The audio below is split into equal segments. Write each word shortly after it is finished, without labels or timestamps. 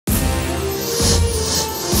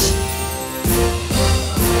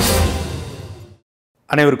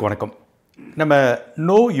அனைவருக்கும் வணக்கம். நம்ம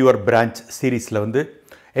நோ யுவர் பிரான்ச் சீரீஸில் வந்து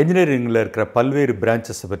என்ஜினியரிங்கில் இருக்கிற பல்வேறு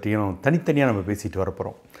பிரான்ச்சஸை பற்றியும் தனித்தனியாக நம்ம பேசிட்டு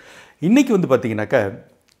வரப்போகிறோம். இன்றைக்கி வந்து பார்த்திங்கனாக்கா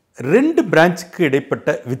 2 பிரான்ச்சுக்கு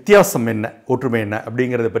இடைப்பட்ட வித்தியாசம் என்ன, ஒற்றுமை என்ன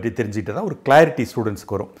அப்படிங்கிறத பற்றி தெரிஞ்சுக்கிட்டு தான் ஒரு கிளாரிட்டி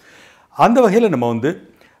ஸ்டூடெண்ட்ஸ்க்கு வரும். அந்த வகையில் நம்ம வந்து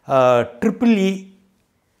EEE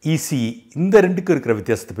ECE இந்த 2க்கும் இருக்கிற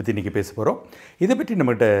வித்தியாசத்தை பற்றி இன்றைக்கி பேச போகிறோம். இதை பற்றி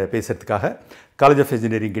நம்மகிட்ட பேசுகிறதுக்காக college of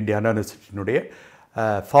engineering Guindy Anna யூனிவர்சிட்டியினுடைய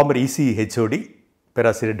farmer ECE HOD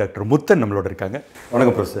பேராசிரியர் டாக்டர் முத்தன் நம்மளோட இருக்காங்க.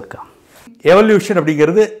 வணக்கம் ப்ரொஃபஸர். எவல்யூஷன்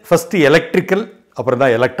அப்படிங்கிறது ஃபஸ்ட்டு எலக்ட்ரிக்கல், அப்புறம்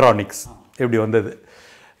தான் எலக்ட்ரானிக்ஸ் எப்படி வந்தது,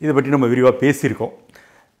 இதை பற்றி நம்ம விரிவாக பேசியிருக்கோம்.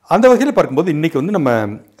 அந்த வகையில் பார்க்கும்போது இன்றைக்கி வந்து நம்ம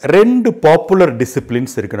 2 பாப்புலர்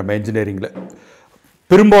டிசிப்ளின்ஸ் இருக்குது நம்ம இன்ஜினியரிங்கில்.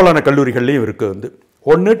 பெரும்பாலான கல்லூரிகள்லேயும் இருக்குது. வந்து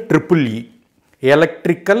ஒன்று EEE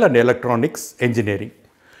electrical and electronics engineering,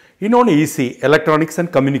 இன்னொன்று ECE electronics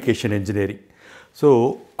and communication engineering. So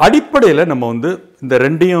அடிப்படையில் நம்ம வந்து இந்த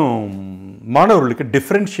 2ஐயும் மாணவர்களுக்கு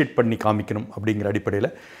டிஃப்ரென்ஷியேட் பண்ணி காமிக்கணும் அப்படிங்கிற அடிப்படையில்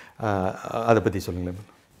அதை பற்றி சொல்லுங்களேன்.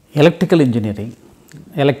 Electrical engineering,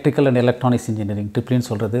 electrical and electronics engineering ட்ரிப்ளின்னு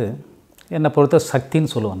சொல்கிறது என்னை பொறுத்த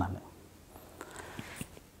சக்தின்னு சொல்லுவேன் நான்.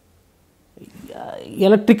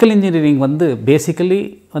 எலக்ட்ரிக்கல் இன்ஜினியரிங் வந்து பேசிக்கலி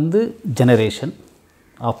வந்து generation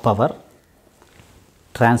of power,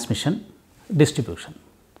 transmission, distribution,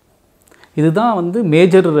 இதுதான் வந்து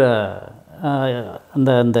மேஜர்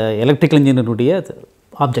அந்த எலக்ட்ரிக்கல் இன்ஜினியருடைய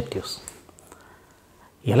ஆப்ஜெக்டிவ்ஸ்.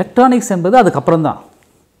 எலக்ட்ரானிக்ஸ் என்பது அதுக்கப்புறம் தான்.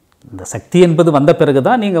 இந்த சக்தி என்பது வந்த பிறகு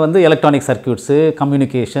தான் நீங்கள் வந்து எலக்ட்ரானிக் சர்க்யூட்ஸு,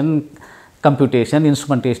 கம்யூனிகேஷன், கம்ப்யூட்டேஷன்,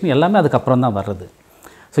 இன்ஸ்ட்ருமெண்டேஷன் எல்லாமே அதுக்கப்புறம் தான் வர்றது.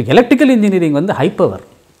 ஸோ எலக்ட்ரிக்கல் இன்ஜினியரிங் வந்து ஹை பவர்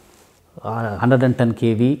 110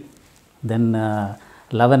 kV, தென்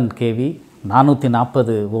 11 kV,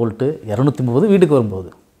 440 வோல்ட்டு, 230 வீட்டுக்கு வரும்போது.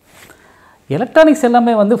 எலக்ட்ரானிக்ஸ்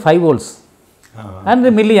எல்லாமே வந்து 5 volts and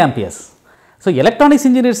milli amperes. So electronics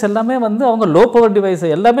engineers எல்லாமே வந்து அவங்க லோ பவர் டிவைஸ்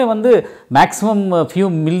எல்லாமே வந்து maximum few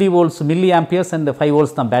milli volts, milli amperes and 5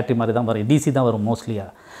 volts தான், பேட்டரி மாதிரி தான் வரும், டிசி தான் வரும்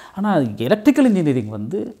மோஸ்ட்லியாக. ஆனால் எலக்ட்ரிக்கல் இன்ஜினியரிங்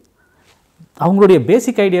வந்து அவங்களுடைய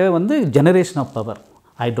பேசிக் ஐடியாவே வந்து generation of power,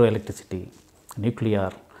 hydro electricity,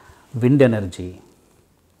 nuclear, wind energy,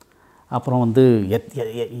 அப்புறம் வந்து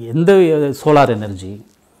எந்த சோலார் எனர்ஜி,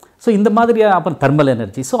 ஸோ இந்த மாதிரியாக, அப்புறம் தெர்மல்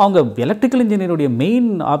எனர்ஜி. ஸோ அவங்க எலக்ட்ரிக்கல் இன்ஜினியருடைய மெயின்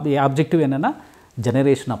ஆப்ஜெக்டிவ் என்னென்னா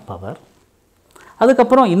ஜெனரேஷன் ஆஃப் பவர்.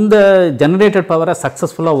 அதுக்கப்புறம் இந்த ஜெனரேட்டட் பவரை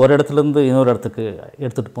சக்ஸஸ்ஃபுல்லாக ஒரு இடத்துலேருந்து இன்னொரு இடத்துக்கு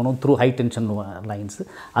எடுத்துகிட்டு போகணும் த்ரூ ஹை டென்ஷன் லைன்ஸு,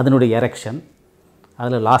 அதனுடைய எரெக்ஷன்,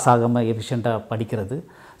 அதில் லாஸ் ஆகாமல் எஃபிஷியண்ட்டாக படிக்கிறது.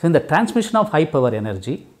 ஸோ இந்த transmission of high power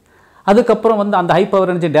energy. அதுக்கப்புறம் வந்து அந்த ஹை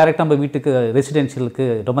பவர் எனர்ஜி டைரெக்டாக நம்ம வீட்டுக்கு, ரெசிடென்ஷியலுக்கு,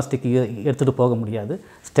 டொமஸ்டிக்கு எடுத்துகிட்டு போக முடியாது,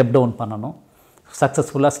 ஸ்டெப் டவுன் பண்ணணும்.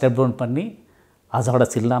 சக்ஸஸ்ஃபுல்லாக ஸ்டெப் டவுன் பண்ணி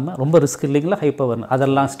அசாடஸ் இல்லாமல், ரொம்ப ரிஸ்க் இல்லைங்களா ஹை பவர்,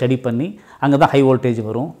 அதெல்லாம் ஸ்டடி பண்ணி அங்கே தான் ஹை வோல்டேஜ்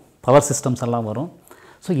வரும், பவர் சிஸ்டம்ஸ் எல்லாம் வரும்.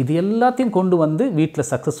 ஸோ இது எல்லாத்தையும் கொண்டு வந்து வீட்டில்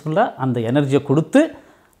சக்ஸஸ்ஃபுல்லாக அந்த எனர்ஜியை கொடுத்து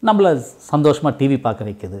நம்மளை சந்தோஷமாக டிவி பார்க்க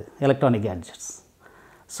வைக்குது எலக்ட்ரானிக் கேட்ஜெட்ஸ்.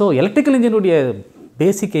 ஸோ எலக்ட்ரிக்கல் இன்ஜினுடைய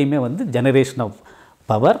பேசிக் எய்மே வந்து generation of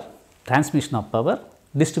power, transmission of power,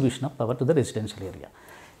 distribution of power to the residential area.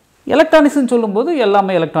 எலக்ட்ரானிக்ஸ்னு சொல்லும்போது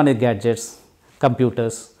எல்லாமே electronic gadgets,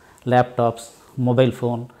 computers, laptops,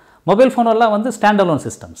 mobile ஃபோனெல்லாம் வந்து ஸ்டாண்ட் அலோன்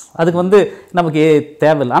சிஸ்டம்ஸ். அதுக்கு வந்து நமக்கு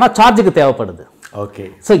தேவையில்லை, ஆனால் சார்ஜுக்கு தேவைப்படுது. ஓகே.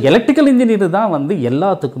 ஸோ எலக்ட்ரிக்கல் இன்ஜினியர் தான் வந்து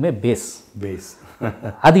எல்லாத்துக்குமே பேஸ்.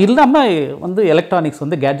 அது இல்லாமல் வந்து எலக்ட்ரானிக்ஸ்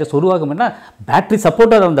வந்து கேட்ஜெட்ஸ் உருவாகும்னா பேட்ரி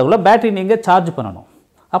சப்போர்ட்டாக இருந்தால் கூட பேட்டரி நீங்கள் சார்ஜ் பண்ணணும்.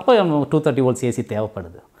 அப்போ 230 volts AC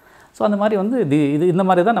தேவைப்படுது. ஸோ அந்த மாதிரி வந்து இது இந்த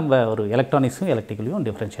மாதிரி தான் நம்ம ஒரு எலக்ட்ரானிக்ஸும் எலக்ட்ரிக்கலையும்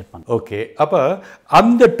டிஃப்ரென்ஷியேட் பண்ணோம். ஓகே. அப்போ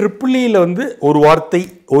அந்த EEEயில் வந்து ஒரு வார்த்தை,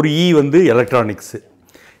 ஒரு வந்து எலக்ட்ரானிக்ஸு,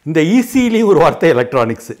 இந்த ECEலேயும் ஒரு வார்த்தை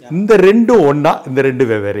எலக்ட்ரானிக்ஸு. இந்த 2ம் ஒன்றா, இந்த 2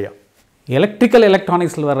 வெவ்வேறையா? எலக்ட்ரிக்கல்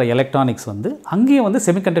எலக்ட்ரானிக்ஸில் வர எலக்ட்ரானிக்ஸ் வந்து அங்கேயும் வந்து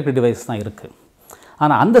செமிகண்டக்டர் டிவைஸ் தான் இருக்குது.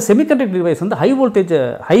 ஆனால் அந்த செமிகண்டக்டர் டிவைஸ் வந்து ஹை வோல்டேஜ்,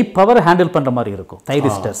 ஹை பவரை ஹேண்டில் பண்ணுற மாதிரி இருக்கும்.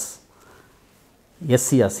 தைரிஸ்டர்ஸ்,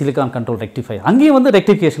 SCR சிலிகான் கண்ட்ரோல் ரெக்டிஃபையர், அங்கேயும் வந்து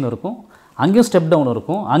ரெக்டிஃபிகேஷன் இருக்கும், அங்கேயும் ஸ்டெப் டவுன்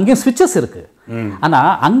இருக்கும், அங்கேயும் ஸ்விட்சஸ் இருக்குது.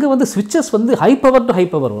 ஆனால் அங்கே வந்து ஸ்விட்சஸ் வந்து high power to high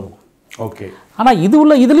power வரும். ஓகே. ஆனால்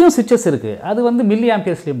இதுலேயும் ஸ்விட்சஸ் இருக்குது, அது வந்து மில்லி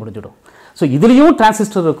ஆம்பியர்ஸ்லேயே முடிஞ்சிடும். ஸோ இதுலேயும்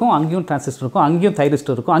டிரான்சிஸ்டர் இருக்கும், அங்கேயும் டிரான்சிஸ்டர் இருக்கும், அங்கேயும்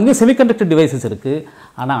தைரிஸ்டர் இருக்கும், அங்கேயும் செமிகண்டக்டர் டிவைசஸ் இருக்குது.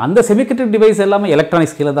 ஆனால் அந்த செமிகண்டக்டர் டிவைஸ் எல்லாமே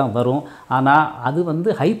எலக்ட்ரானிக்ஸ் கீழே தான் வரும். ஆனால் அது வந்து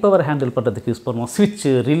ஹை பவர் ஹேண்டில் பண்ணுறதுக்கு யூஸ் பண்ணுவோம்.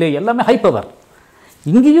 ஸ்விட்சு, ரிலே எல்லாமே ஹை பவர்.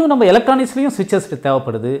 இங்கேயும் நம்ம எலக்ட்ரானிக்ஸ்லேயும் ஸ்விட்சஸ்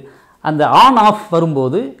தேவைப்படுது. அந்த ஆன் ஆஃப்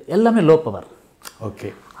வரும்போது எல்லாமே லோ பவர்.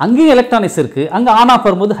 ஓகே. அங்கேயும் எலக்ட்ரானிக்ஸ் இருக்குது, அங்கே ஆன் ஆஃப்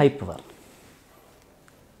வரும்போது ஹை பவர்.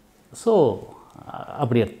 ஸோ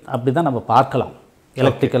அப்படி தான் நம்ம பார்க்கலாம்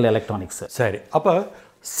எலக்ட்ரிக்கல் எலக்ட்ரானிக்ஸ். சரி. அப்போ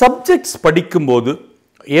சப்ஜெக்ட்ஸ் படிக்கும்போது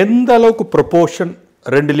எந்த அளவுக்கு ப்ரொபோர்ஷன்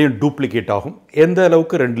 2லேயும் டூப்ளிகேட் ஆகும், எந்த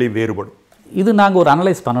அளவுக்கு 2லேயும் வேறுபடும்? இது நாங்கள் ஒரு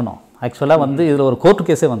அனலைஸ் பண்ணணும். ஆக்சுவலாக வந்து இதில் ஒரு கோர்ட்டு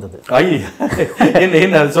கேஸே வந்தது.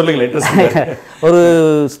 என்ன சொல்லுங்களேன்.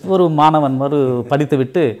 ஒரு மாணவன் படித்து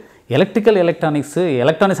விட்டு எலக்ட்ரானிக்ஸ்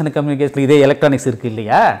அண்ட் கம்யூனிகேஷன் இதே எலக்ட்ரானிக்ஸ் இருக்குது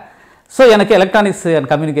இல்லையா, ஸோ எனக்கு எலக்ட்ரானிக்ஸ் அண்ட்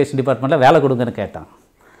கம்யூனிகேஷன் டிபார்ட்மெண்ட்டில் வேலை கொடுங்கன்னு கேட்டான்.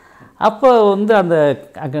 அப்போ வந்து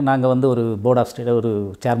அங்கே நாங்கள் வந்து ஒரு போர்ட் ஆஃப் ஸ்டேட் ஒரு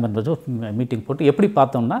சேர்மன் வச்சு மீட்டிங் போட்டு எப்படி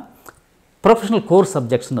பார்த்தோம்னா ப்ரொஃபஷனல் கோர்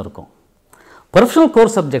சப்ஜெக்ட்ஸ்னு இருக்கும். ப்ரொஃபஷனல்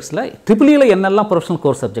கோர் சப்ஜெக்ட்ஸில் ட்ரிபிள்இயில் என்னெல்லாம் ப்ரொஃபஷனல்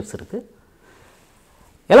கோர் சப்ஜெக்ட்ஸ் இருக்குது,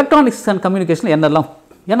 எலக்ட்ரானிக்ஸ் அண்ட் கம்யூனிகேஷன் என்னெல்லாம்,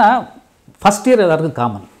 ஏன்னா ஃபஸ்ட் இயர் எல்லாருக்கும்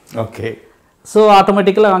காமன். ஓகே. ஸோ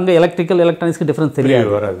ஆட்டோமேட்டிக்கலாக அங்கே எலக்ட்ரானிக்ஸ்க்கு டிஃப்ரென்ஸ் தெரியாது.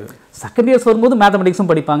 வராது. செகண்ட் இயர்ஸ் வரும்போது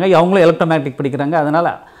மேத்தமெட்டிக்ஸும் படிப்பாங்க, அவங்களும் எலக்ட்ரோமேட்டிக் படிக்கிறாங்க.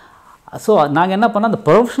 அதனால் ஸோ நாங்கள் என்ன பண்ணோம், அந்த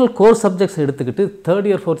ப்ரொஃபஷனல் கோர் சப்ஜெக்ட்ஸ் எடுத்துக்கிட்டு தேர்ட்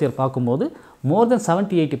இயர் ஃபோர்த் இயர் பார்க்கும்போது மோர் தென்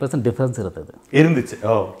 70-80% டிஃப்ரென்ஸ் இருந்துச்சு.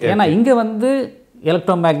 ஏன்னா இங்கே வந்து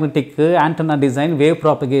எலக்ட்ரோமேக்னெட்டிக்கு, antenna design, wave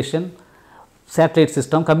propagation, satellite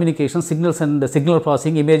system, communication, signal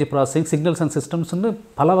processing, image processing, signals and சிஸ்டம்ஸ்னு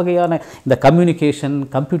பல வகையான இந்த கம்யூனிகேஷன்,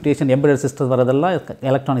 கம்ப்யூட்டேஷன், எம்பெடட் சிஸ்டம் வரதெல்லாம்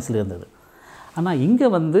எலக்ட்ரானிக்ஸில் இருந்தது. ஆனால் இங்கே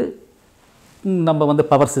வந்து நம்ம வந்து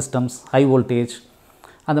பவர் சிஸ்டம்ஸ், ஹை வோல்டேஜ்,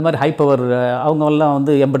 அந்த மாதிரி ஹை பவர், அவங்கெல்லாம்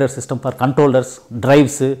வந்து embedded system for controllers,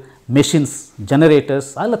 drives, machines,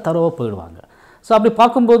 generators, அதில் தரவாக போயிடுவாங்க. ஸோ அப்படி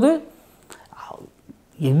பார்க்கும்போது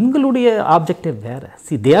எங்களுடைய ஆப்ஜெக்டிவ் வேறு.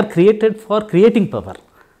 They are created for creating power,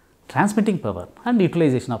 transmitting power and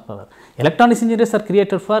utilization of power. Electronics engineers are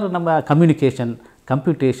created for நம்ம கம்யூனிகேஷன்,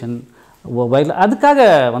 கம்ப்யூட்டேஷன், அதுக்காக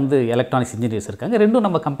வந்து எலக்ட்ரானிக்ஸ் இன்ஜினியர்ஸ் இருக்காங்க. ரெண்டும்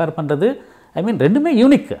நம்ம கம்பேர் பண்ணுறது ரெண்டுமே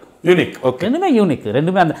யூனிக். ஓகே.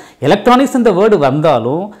 ரெண்டுமே அந்த எலக்ட்ரானிக்ஸ் இந்த வேர்டு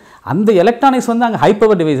வந்தாலும் அந்த எலக்ட்ரானிக்ஸ் வந்து அங்கே ஹை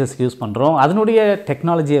பவர் டிவைசஸ்க்கு யூஸ் பண்ணுறோம். அதனுடைய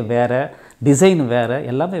டெக்னாலஜியை வேறு, டிசைன் வேறு,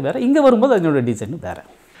 எல்லாமே வேறு. இங்கே வரும்போது அதனுடைய டிசைன் வேறு.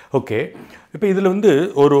 ஓகே. இப்போ இதில் வந்து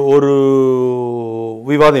ஒரு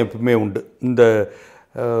விவாதம் எப்பவுமே உண்டு. இந்த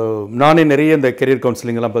நானே நிறைய இந்த கெரியர்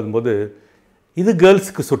கவுன்சிலிங்கெல்லாம் பார்க்கும்போது இது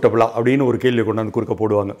கேர்ள்ஸுக்கு சூட்டபிளா அப்படின்னு ஒரு கேள்வி கொண்டாந்து குறுக்க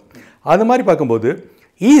போடுவாங்க. அது மாதிரி பார்க்கும்போது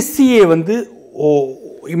ECE வந்து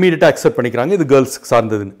இமீடியட்டாக அக்செப்ட் பண்ணிக்கிறாங்க இது கேர்ள்ஸுக்கு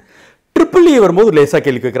சார்ந்ததுன்னு. EEE வரும்போது லேசாக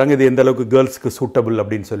கேள்வி கேட்குறாங்க இது எந்த அளவுக்கு கேர்ள்ஸுக்கு சூட்டபிள்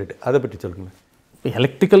அப்படின்னு சொல்லிட்டு. அதை பற்றி சொல்லுங்களேன். இப்போ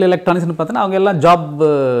எலக்ட்ரிக்கல் எலக்ட்ரானிக்ஸ்னு பார்த்தோன்னா அவங்க எல்லாம் ஜாப்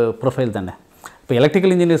ப்ரொஃபைல் தானே. இப்போ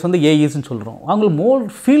எலக்ட்ரிக்கல் இன்ஜினியர்ஸ் வந்து ஏஇஸ்ன்னு சொல்கிறோம். அவங்களுக்கு மோர்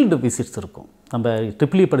ஃபீல்டு விசிட்ஸ் இருக்கும். நம்ம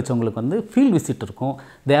EEE படித்தவங்களுக்கு வந்து ஃபீல்டு விசிட் இருக்கும்.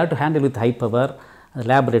 They have to handle with high power,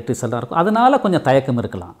 laboratories எல்லாம் இருக்கும். அதனால் கொஞ்சம் தயக்கம்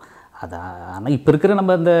இருக்கலாம். ஆனால் இப்போ இருக்கிற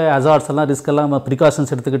நம்ம இந்த ஹசார்ட்ஸ் எல்லாம் ரிஸ்க் எல்லாம் நம்ம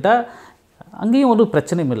ப்ரிகாஷன்ஸ் எடுத்துக்கிட்டால் அங்கேயும் ஒரு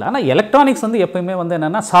பிரச்சனையும் இல்லை. ஆனால் எலக்ட்ரானிக்ஸ் வந்து எப்போயுமே வந்து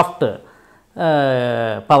என்னென்னா சாஃப்ட்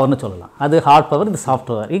பவர்னு சொல்லலாம். அது ஹார்ட் பவர், இது சாஃப்ட்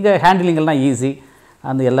பவர். இங்கே ஹேண்டிலிங்கெல்லாம் ஈஸி,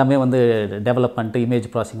 அந்த எல்லாமே வந்து டெவலப்மெண்ட், இமேஜ்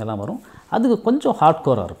ப்ராசஸிங் எல்லாம் வரும். அது கொஞ்சம் ஹார்ட்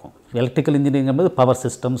கோராக இருக்கும். எலக்ட்ரிக்கல் இன்ஜினியரிங் போது பவர்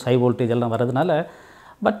சிஸ்டம்ஸ், ஹை வோல்டேஜ் எல்லாம் வரதுனால.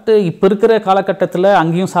 பட் இப்போ இருக்கிற காலகட்டத்தில்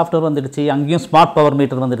அங்கேயும் சாஃப்ட்வேர் வந்துடுச்சு, அங்கேயும் ஸ்மார்ட் பவர்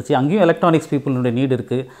மீட்டர் வந்துடுச்சு, அங்கேயும் எலக்ட்ரானிக்ஸ் பீப்புளுடைய நீட்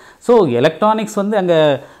இருக்குது. ஸோ எலக்ட்ரானிக்ஸ் வந்து அங்கே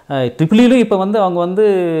EEEலும் இப்போ வந்து அவங்க வந்து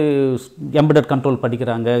எம்பெடட் கண்ட்ரோல்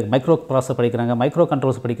படிக்கிறாங்க, மைக்ரோ ப்ராசஸர் படிக்கிறாங்க, மைக்ரோ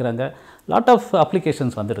கண்ட்ரோல்ஸ் படிக்கிறாங்க. லாட் ஆஃப்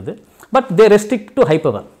அப்ளிகேஷன்ஸ் வந்துடுது. But they restrict to high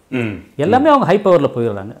power. எல்லாமே அவங்க ஹை பவரில்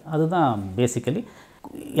போயிடுறாங்க. அதுதான் பேசிக்கலி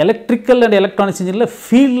எலக்ட்ரிக்கல் அண்ட் எலக்ட்ரானிக்ஸ் இன்ஜினியரில்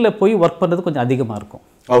ஃபீல்டில் போய் ஒர்க் பண்ணுறது கொஞ்சம் அதிகமாக இருக்கும்.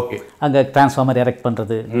 ஓகே. அங்கே டிரான்ஸ்ஃபார்மர் எரெக்ட்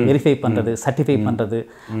பண்ணுறது, வெரிஃபை பண்ணுறது, சர்டிஃபை பண்ணுறது,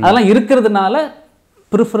 அதெல்லாம் இருக்கிறதுனால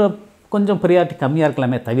கொஞ்சம் ப்ரியாரிட்டி கம்மியாக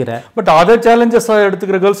இருக்கலாமே தவிர. பட் அதர் சேலஞ்சஸாக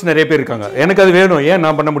எடுத்துக்கிற கேர்ள்ஸ் நிறைய பேர் இருக்காங்க. எனக்கு அது வேணும், ஏன்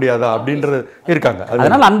நான் பண்ண முடியாதா அப்படின்றது இருக்காங்க.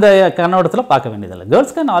 அதனால் அந்த கண்ணோட்டத்தில் பார்க்க வேண்டியதில்லை.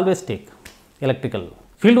 Girls can always take electrical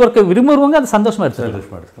field ஒர்க்கை விரும்புறவங்க அது சந்தோஷமாக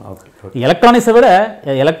எடுத்துக்கலாம். எலக்ட்ரானிக்ஸை விட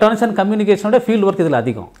எலக்ட்ரானிக்ஸ் அண்ட் கம்யூனிகேஷனோட ஃபீல்டு ஒர்க் இதில்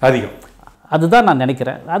அதிகம். அதுதான் நான்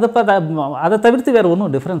நினைக்கிறேன். அதை தவிர்த்து வேறு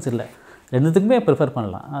ஒன்றும் டிஃப்ரென்ஸ் இல்லை. ரெண்டுத்துக்குமே ப்ரிஃபர்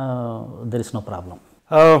பண்ணலாம். There is no problem.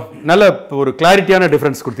 நல்ல ஒரு கிளாரிட்டியான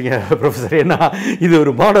டிஃப்ரென்ஸ் கொடுத்தீங்க ப்ரொஃபஸர். ஏன்னா இது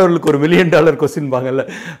ஒரு மாணவர்களுக்கு ஒரு $1 மில்லியன் கொஸ்டின் பாங்கல்ல,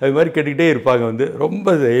 அது மாதிரி கேட்டுக்கிட்டே இருப்பாங்க. வந்து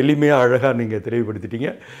ரொம்ப எளிமையாக அழகாக நீங்கள்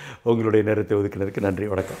தெளிவுபடுத்திட்டீங்க. உங்களுடைய நேரத்தை ஒதுக்கினதுக்கு நன்றி,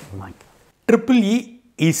 வணக்கம். EEE,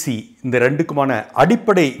 ECE இந்த ரெண்டுக்குமான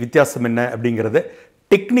அடிப்படை வித்தியாசம் என்ன அப்படிங்கிறத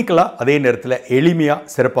டெக்னிக்கலாக அதே நேரத்தில் எளிமையாக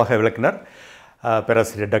சிறப்பாக விளக்கினார்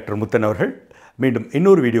பேராசிரியர் டாக்டர் முத்தன் அவர்கள். மீண்டும்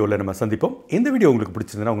இன்னொரு வீடியோவில் நம்ம சந்திப்போம். இந்த வீடியோ உங்களுக்கு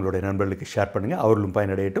பிடிச்சிருந்ததுன்னா உங்களுடைய நண்பர்களுக்கு ஷேர் பண்ணுங்கள், அவர்களும்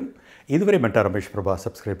பயனடையட்டும். இதுவரை மென்டார் ரமேஷ் பிரபா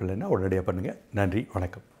சப்ஸ்கிரைப் இல்லைன்னா உடனடியாக பண்ணுங்கள். நன்றி,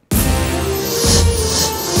 வணக்கம்.